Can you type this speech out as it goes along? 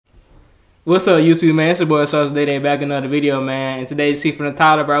What's up, YouTube, man? It's your boy Sauce Day back in another video, man. And today, see from the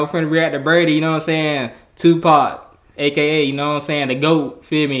title, bro, we're finna react to Birdie, you know what I'm saying? Tupac, aka, you know what I'm saying? The GOAT,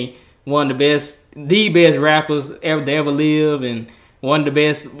 feel me? One of the best rappers ever to ever live, and one of the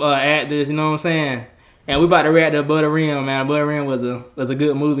best actors, you know what I'm saying? And we about to react to Butter Rim, man. Butter Rim was a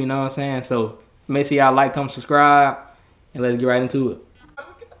good movie, you know what I'm saying? So make sure y'all like, comment, subscribe, and let's get right into it.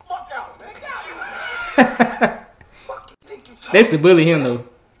 Get the fuck out, man. Get out. They still bully him though.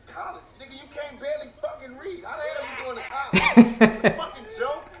 It's a fucking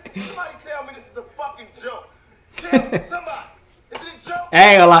joke. Somebody tell me this is a fucking joke. Tell me, somebody. Is it a joke? I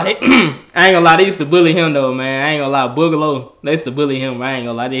ain't gonna lie, they used to bully him though, man. I ain't gonna lie, Boogaloo, they used to bully him. I ain't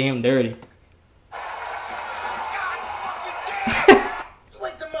gonna lie, they did him dirty. You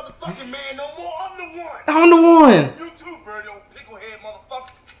ain't the motherfucking man no more. I'm the one. I'm the one. You too, Birdie, old picklehead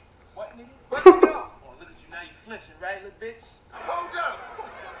motherfucker. What, nigga? What you know? Oh, look at you now, you flinching, right, little bitch? Hold up.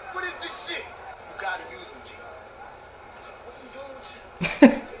 What is this shit? You gotta use them, G.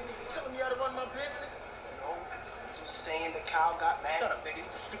 Telling me how to run my business? No, just saying the cow got mad. Shut up, nigga. You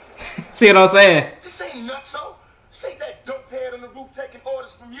stupid. See what I'm saying? This ain't nutso. This ain't that dope head on the roof taking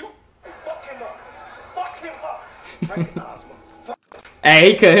orders from you. Hey, fuck him up. Fuck him up. Recognize him.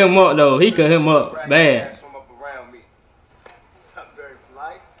 Hey, he cut him up though. He cut him up bad. From up around me. It's not very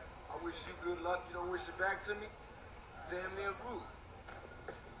polite. I wish you good luck. You don't wish it back to me. It's damn near rude.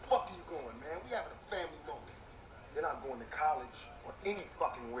 Fuck are you going, man? We having a family moment. They're not going to college or any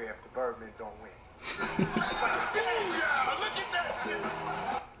fucking way if the Birdman don't win. Yeah, look at that shit.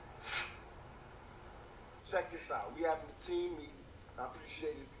 Check this out. We having a team meeting. I appreciate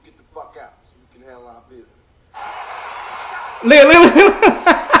it if you get the fuck out so we can handle our business. Look.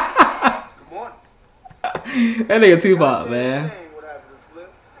 Good morning. That nigga Tupac, man. What happened to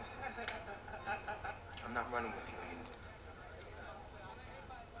Flip? I'm not running with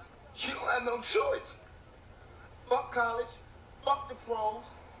you. You don't have no choice. Fuck college. Fuck the pros.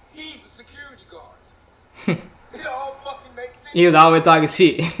 He's the security guard. It all fucking makes sense. He was always talking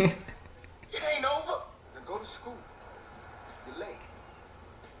shit. It ain't over. Now go to school. You're late.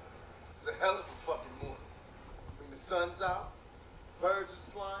 It's a hell of a fucking morning. When the sun's out, birds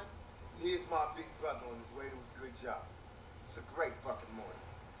are flying. Here's my big brother on his way to his good job. It's a great fucking morning.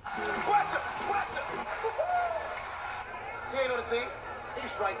 Pressure! He ain't on the team.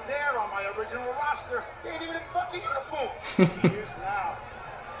 He's right there on my original roster. He ain't even in fucking uniform. He is now.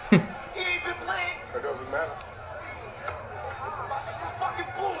 He ain't been playing. It doesn't matter. This is fucking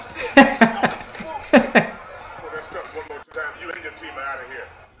bullshit. Bullshit. Well, that stuff one more time. You and your team are out of here.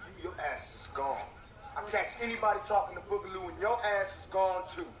 Your ass is gone. I catch anybody talking to Boogaloo and your ass is gone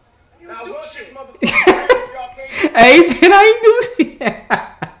too. Now look shit, motherfucker. Hey, he said I ain't do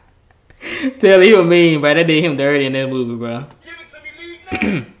shit. Tell he was mean, bro. That did him dirty in that movie, bro.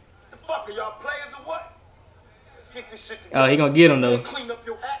 The fuck are y'all players or what? Let's get this shit together. Oh, he gonna get him though. Clean up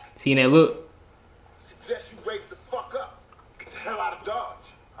your act. Seen that look? Suggest you raise the fuck up. Get the hell out of Dodge.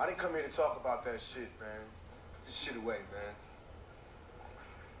 I didn't come here to talk about that shit, man. Put this shit away, man.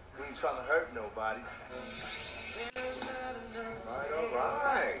 We ain't trying to hurt nobody.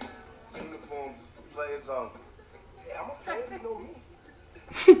 Alright. Uniforms is for players only. Yeah, I'm a player, you know me.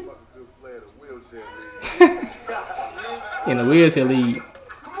 Fucking good player, the wheelchair league. In the wheelchair league.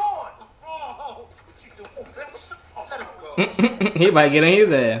 Come on! Oh, what you doing? Let him go. He about to get on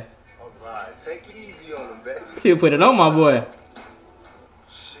his ass. Alright, take it easy on him, baby. She'll put it on my boy.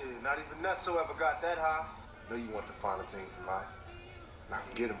 Shit, not even Nutso ever got that high. Know you want the finer things in life. And I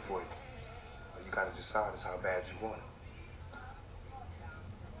can get them for you. All you gotta decide is how bad you want it.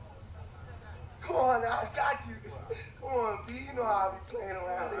 Come on now, I got you. Come on, B. You know how I be playing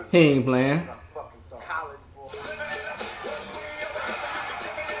around this. He ain't playing. College boy.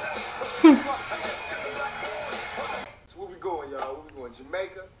 So where we going, y'all? Where we going?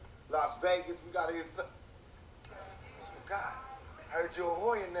 Jamaica? Las Vegas? We gotta hear something. So God, I heard you're a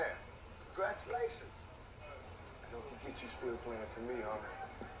Hoya now. Congratulations. I don't get you still playing for me, huh?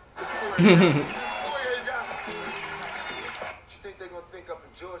 What you think they're gonna think up in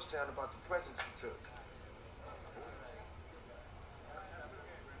Georgetown about the presents you took?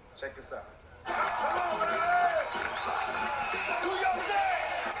 Check this out. Come on, do your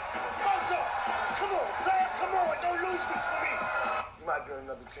thing! Come on, player, come on, don't lose this for me! You might be on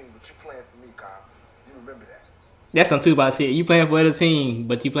another team, but you playing for me, Kyle. You remember that. That's some Tupac shit. You playing for other team,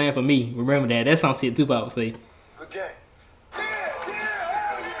 but you playing for me. Remember that. That's some shit Tupac would say. Good game. Yeah, hell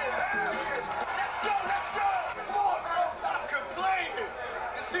yeah! Let's go! Come on, bro, stop complaining!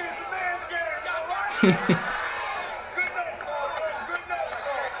 This here's the man's game, all right? Good night, boys. Good night,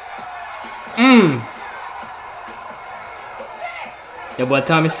 boys. That boy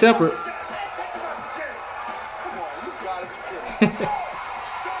Tommy separate.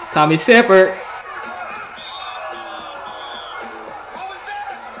 Tommy Shepard.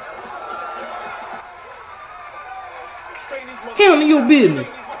 Handle your business.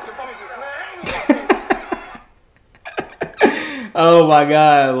 Oh my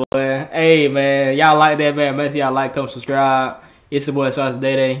God, boy. Hey man, y'all like that, man. Make sure y'all like, comment, subscribe. It's your boy Sauce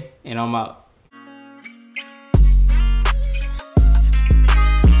Day, and I'm out.